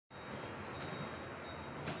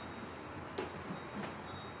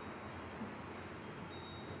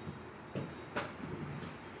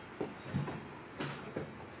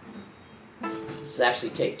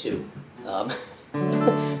actually take two.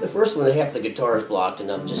 The first one, half the guitar is blocked,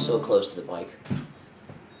 and I'm just so close to the mic.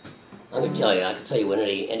 I'm gonna tell you, I can tell you what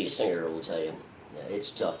any singer will tell you.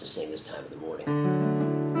 It's tough to sing this time of the morning.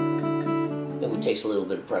 It takes a little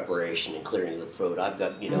bit of preparation and clearing the throat. I've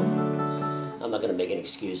got, you know, I'm not gonna make any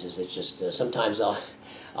excuses. It's just sometimes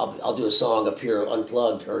I'll do a song up here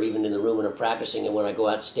unplugged, or even in the room when I'm practicing, and when I go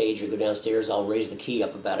out stage or go downstairs, I'll raise the key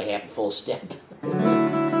up about a half a full step.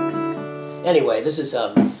 Anyway, this is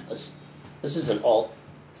an alt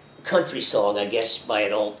country song, I guess, by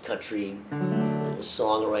an alt country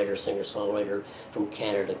songwriter, singer-songwriter from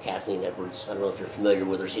Canada, Kathleen Edwards. I don't know if you're familiar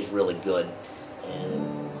with her. She's really good.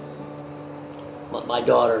 And my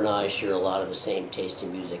daughter and I share a lot of the same taste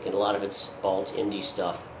in music, and a lot of it's alt indie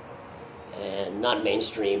stuff and not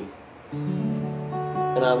mainstream.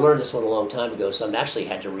 And I learned this one a long time ago, so I'm actually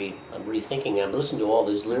had to I'm rethinking. I'm listening to all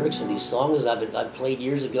these lyrics and these songs that I've played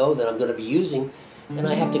years ago that I'm going to be using, and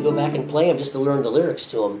I have to go back and play them just to learn the lyrics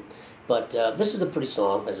to them. But this is a pretty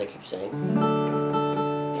song, as I keep saying.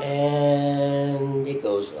 And it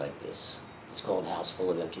goes like this. It's called House Full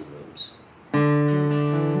of Empty Rooms.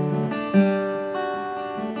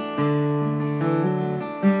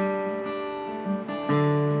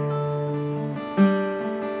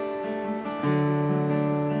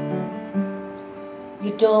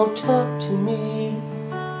 You don't talk to me,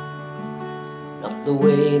 not the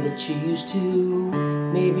way that you used to.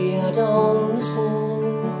 Maybe I don't listen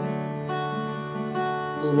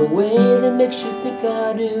in a way that makes you think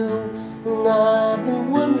I do. And I've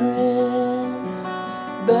been wondering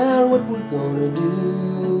about what we're gonna do.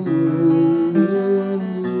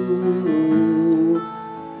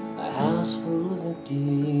 A house full of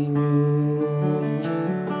empty rooms.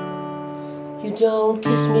 You don't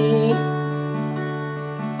kiss me,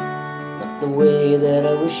 not the way that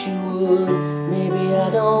I wish you would. Maybe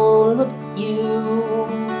I don't look at you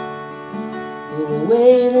in a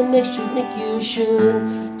way that makes you think you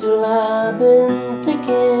should. Still I've been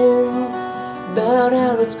thinking about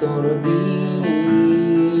how it's gonna be.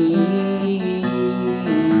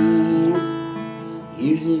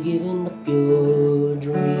 Years of giving up your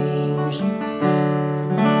dreams.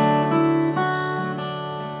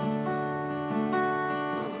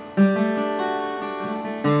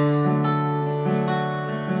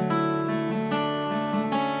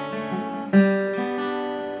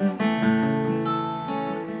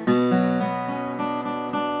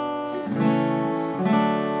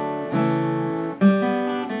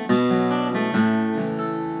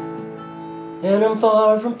 And I'm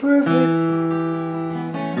far from perfect.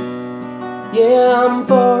 Yeah, I'm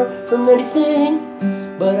far from anything,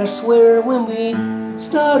 but I swear when we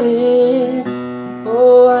started,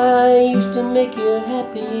 oh, I used to make you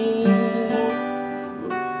happy.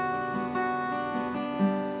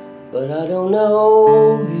 But I don't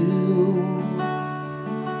know you,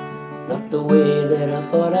 not the way that I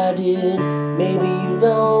thought I did. Maybe you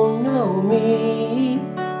don't know me,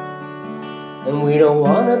 and we don't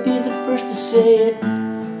want to be the first to say it.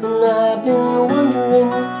 And I've been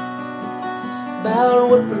wondering about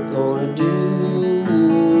what we're gonna do.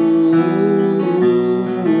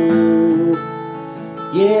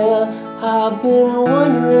 Yeah, I've been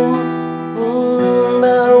wondering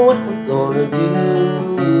about what we're gonna do.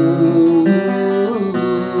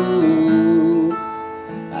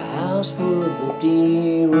 A house full of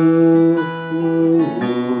empty rooms.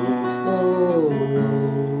 Oh no,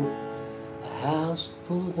 a house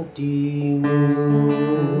full of empty